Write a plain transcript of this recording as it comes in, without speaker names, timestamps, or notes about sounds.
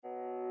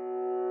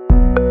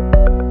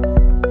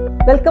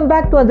Welcome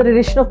back to another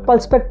edition of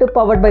Pulspective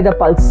powered by The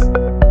Pulse.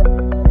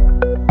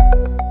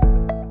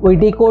 We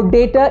decode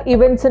data,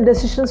 events and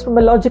decisions from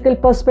a logical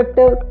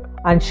perspective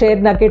and share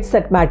nuggets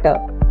that matter.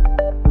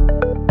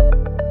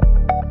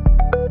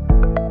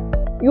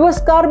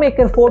 US car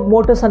maker Ford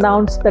Motors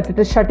announced that it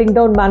is shutting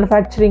down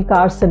manufacturing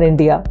cars in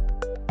India.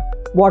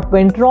 What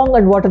went wrong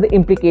and what are the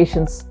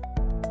implications?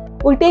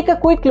 We take a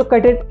quick look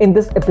at it in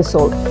this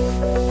episode.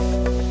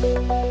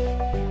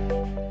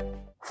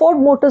 Ford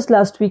Motors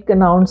last week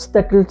announced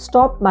that it will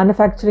stop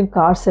manufacturing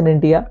cars in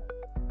India,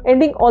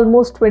 ending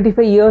almost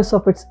 25 years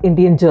of its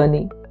Indian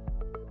journey.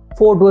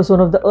 Ford was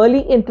one of the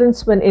early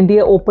entrants when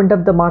India opened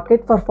up the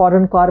market for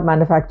foreign car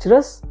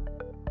manufacturers.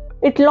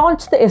 It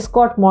launched the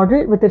Escort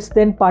model with its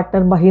then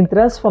partner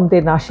Mahindra's from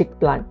their Nashik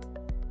plant.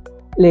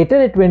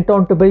 Later, it went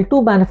on to build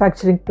two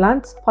manufacturing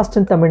plants, first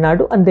in Tamil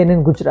Nadu and then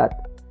in Gujarat.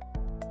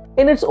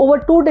 In its over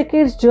 2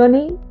 decades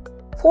journey,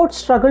 Ford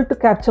struggled to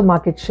capture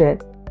market share.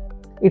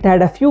 It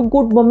had a few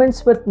good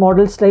moments with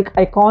models like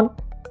Icon,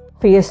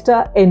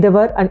 Fiesta,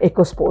 Endeavour and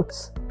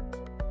EcoSports.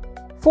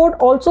 Ford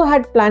also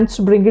had plans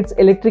to bring its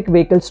electric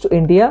vehicles to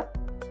India,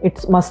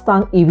 its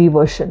Mustang EV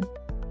version.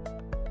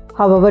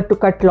 However, to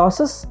cut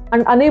losses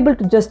and unable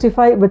to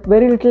justify with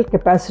very little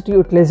capacity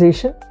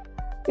utilization,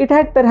 it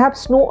had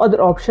perhaps no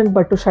other option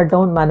but to shut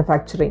down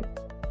manufacturing.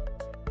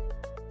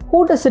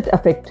 Who does it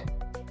affect?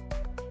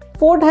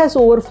 Ford has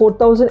over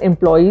 4,000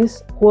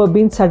 employees who have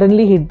been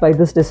suddenly hit by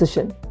this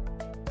decision.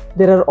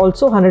 There are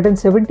also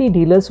 170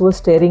 dealers who are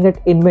staring at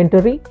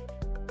inventory,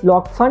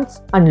 locked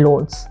funds and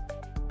loans.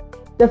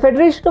 The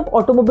Federation of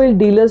Automobile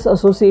Dealers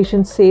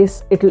Association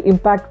says it will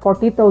impact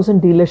 40,000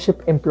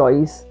 dealership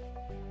employees.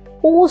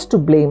 Who was to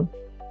blame?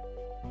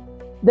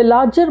 The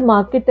larger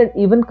market and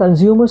even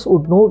consumers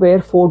would know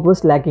where Ford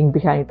was lagging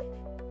behind.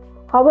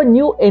 How a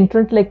new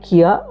entrant like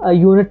Kia, a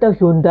unit of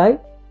Hyundai,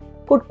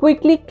 could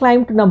quickly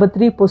climb to number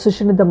 3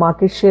 position in the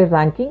market share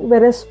ranking,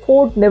 whereas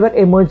Ford never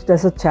emerged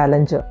as a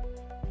challenger.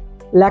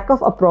 Lack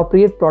of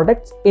appropriate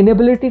products,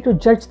 inability to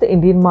judge the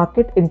Indian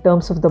market in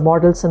terms of the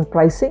models and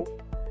pricing.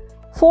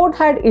 Ford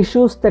had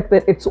issues that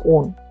were its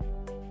own.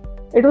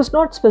 It was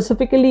not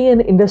specifically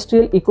an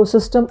industrial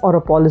ecosystem or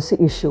a policy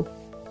issue.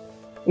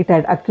 It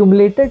had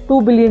accumulated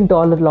 $2 billion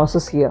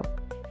losses here.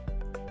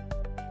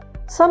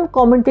 Some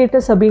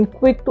commentators have been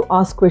quick to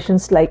ask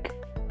questions like,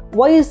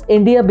 why is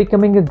India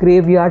becoming a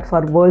graveyard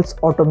for world's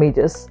auto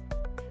majors?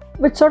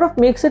 Which sort of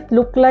makes it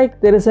look like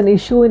there is an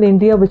issue in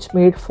India which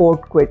made Ford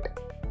quit.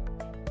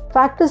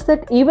 Fact is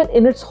that even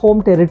in its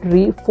home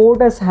territory, Ford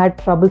has had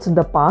troubles in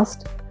the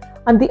past,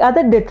 and the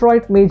other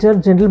Detroit major,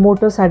 General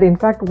Motors, had in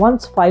fact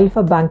once filed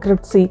for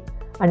bankruptcy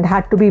and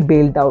had to be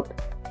bailed out.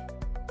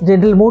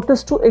 General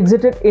Motors too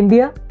exited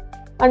India,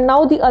 and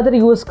now the other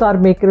US car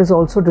maker has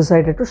also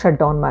decided to shut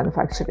down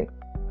manufacturing.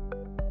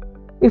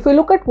 If we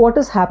look at what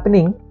is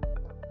happening,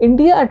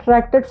 India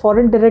attracted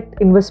foreign direct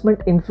investment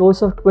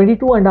inflows of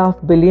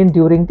 $22.5 billion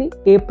during the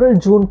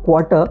April-June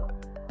quarter,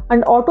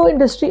 and auto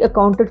industry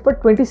accounted for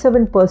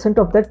 27%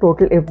 of the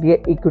total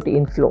FDI equity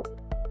inflow.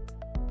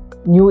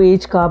 New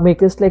age car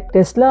makers like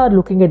Tesla are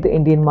looking at the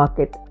Indian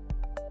market.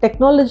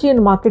 Technology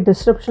and market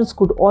disruptions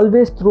could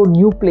always throw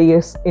new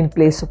players in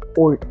place of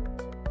old.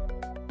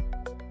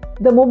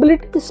 The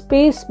mobility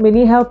space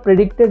many have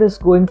predicted is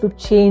going to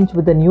change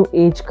with the new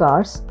age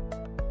cars,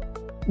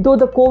 though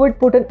the COVID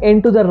put an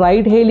end to the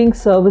ride-hailing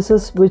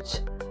services,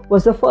 which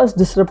was the first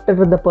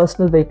disruptor in the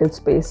personal vehicle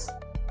space.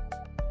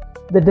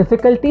 The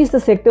difficulties the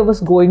sector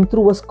was going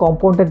through was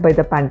compounded by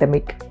the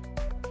pandemic.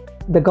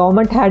 The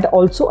government had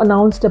also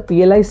announced a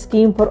PLI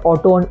scheme for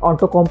auto and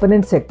auto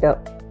component sector.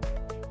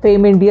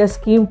 FAME India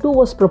scheme too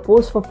was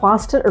proposed for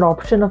faster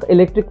adoption of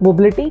electric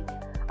mobility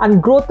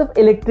and growth of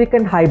electric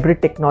and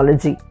hybrid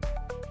technology.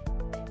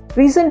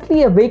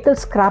 Recently, a vehicle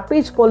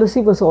scrappage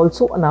policy was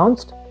also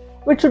announced,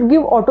 which should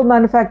give auto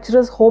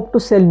manufacturers hope to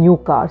sell new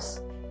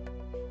cars.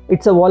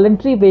 It's a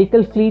voluntary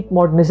vehicle fleet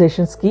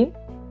modernization scheme,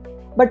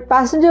 but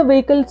passenger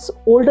vehicles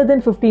older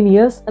than 15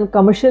 years and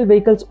commercial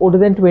vehicles older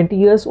than 20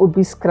 years would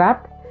be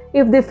scrapped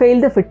if they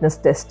fail the fitness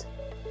test.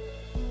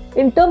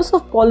 In terms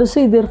of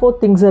policy, therefore,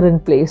 things are in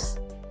place.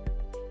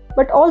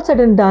 But all said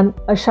and done,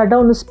 a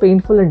shutdown is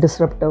painful and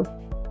disruptive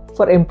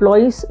for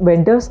employees,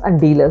 vendors and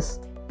dealers.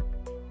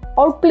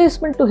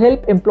 Outplacement to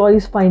help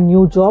employees find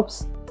new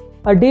jobs,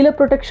 a dealer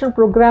protection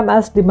program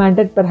as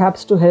demanded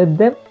perhaps to help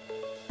them,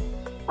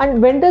 and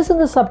vendors in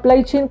the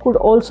supply chain could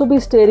also be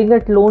staring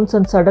at loans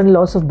and sudden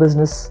loss of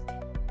business.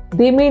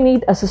 They may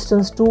need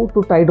assistance too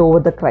to tide over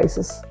the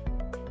crisis.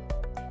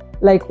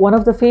 Like one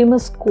of the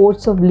famous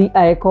quotes of Lee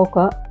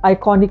Iacocca,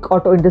 iconic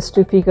auto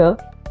industry figure,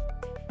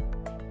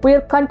 "We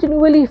are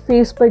continually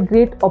faced by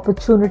great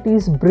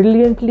opportunities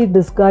brilliantly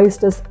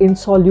disguised as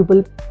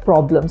insoluble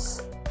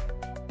problems."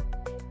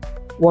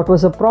 What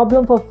was a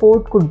problem for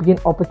Ford could be an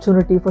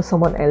opportunity for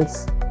someone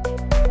else.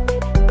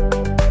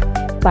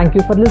 Thank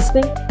you for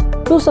listening.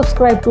 Do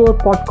subscribe to our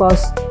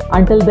podcast.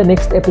 Until the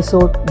next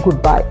episode,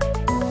 goodbye.